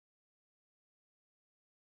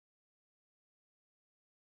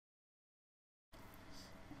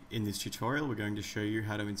In this tutorial, we're going to show you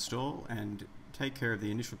how to install and take care of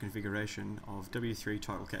the initial configuration of W3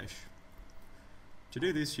 Total Cache. To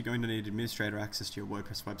do this, you're going to need administrator access to your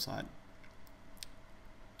WordPress website.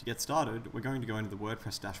 To get started, we're going to go into the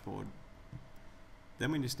WordPress dashboard.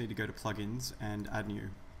 Then we just need to go to Plugins and Add New.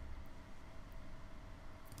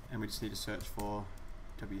 And we just need to search for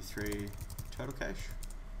W3 Total Cache.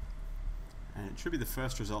 And it should be the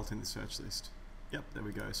first result in the search list. Yep, there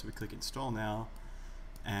we go. So we click Install Now.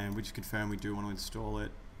 And we just confirm we do want to install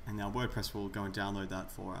it, and now WordPress will go and download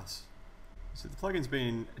that for us. So the plugin's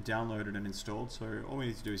been downloaded and installed, so all we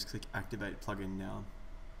need to do is click Activate Plugin now.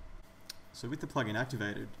 So with the plugin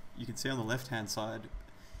activated, you can see on the left hand side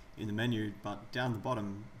in the menu, but down the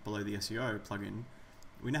bottom below the SEO plugin,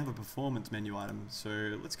 we now have a performance menu item, so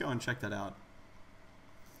let's go and check that out.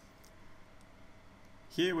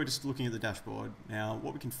 Here we're just looking at the dashboard. Now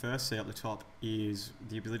what we can first see up the top is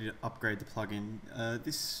the ability to upgrade the plugin.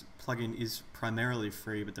 This plugin is primarily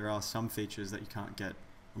free, but there are some features that you can't get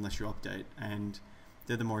unless you update, and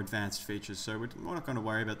they're the more advanced features, so we're not going to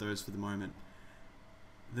worry about those for the moment.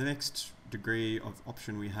 The next degree of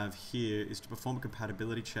option we have here is to perform a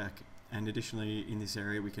compatibility check, and additionally in this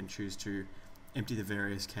area we can choose to empty the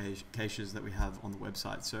various caches that we have on the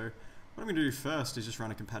website. So what I'm going to do first is just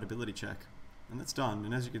run a compatibility check. And that's done,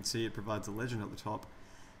 and as you can see it provides a legend at the top,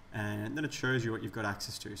 and then it shows you what you've got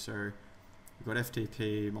access to. So you've got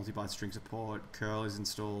FTP, multi-byte string support, curl is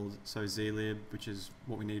installed, so zlib, which is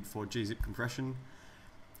what we need for gzip compression.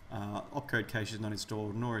 Opcode cache is not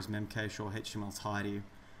installed, nor is memcache or HTML tidy,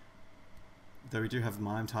 though we do have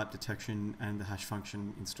MIME type detection and the hash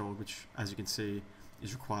function installed, which as you can see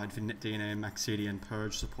is required for NetDNA, MaxCDN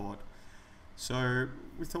purge support. So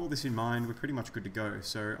with all this in mind, we're pretty much good to go.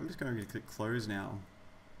 So I'm just going to click close now.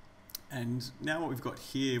 And now what we've got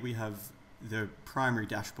here, we have the primary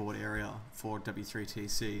dashboard area for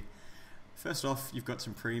W3TC. First off, you've got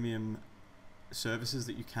some premium services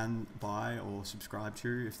that you can buy or subscribe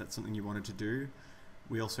to if that's something you wanted to do.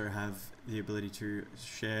 We also have the ability to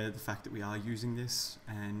share the fact that we are using this,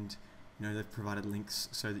 and they've provided links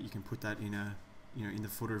so that you can put that in in the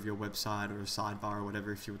footer of your website or a sidebar or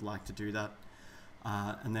whatever if you would like to do that.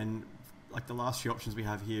 And then like the last few options we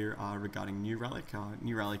have here are regarding New Relic.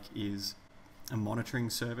 New Relic is a monitoring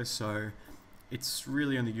service, so it's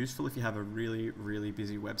really only useful if you have a really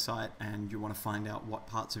busy website and you want to find out what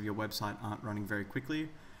parts of your website aren't running very quickly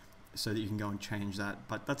so that you can go and change that.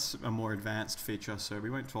 But that's a more advanced feature, so we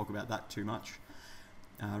won't talk about that too much.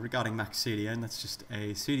 Regarding MaxCDN, that's just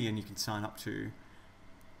a CDN you can sign up to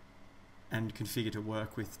and configure to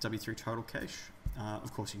work with W3 Total Cache.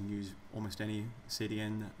 Of course, you can use almost any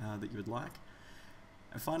CDN that you would like.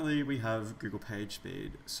 And finally, we have Google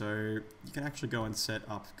PageSpeed. So you can actually go and set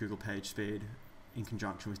up Google PageSpeed in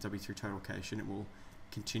conjunction with W3 Total Cache, and it will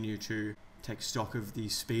continue to take stock of the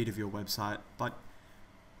speed of your website. But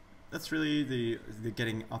that's really the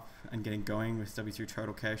getting up and getting going with W3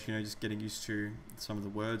 Total Cache. Just getting used to some of the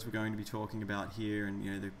words we're going to be talking about here,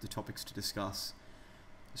 and the topics to discuss.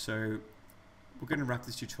 So we're going to wrap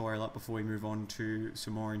this tutorial up before we move on to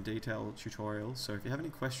some more in detail tutorials. So if you have any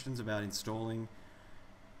questions about installing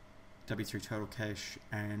W3 Total Cache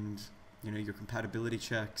and your compatibility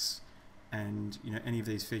checks and any of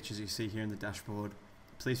these features you see here in the dashboard,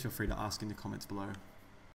 please feel free to ask in the comments below.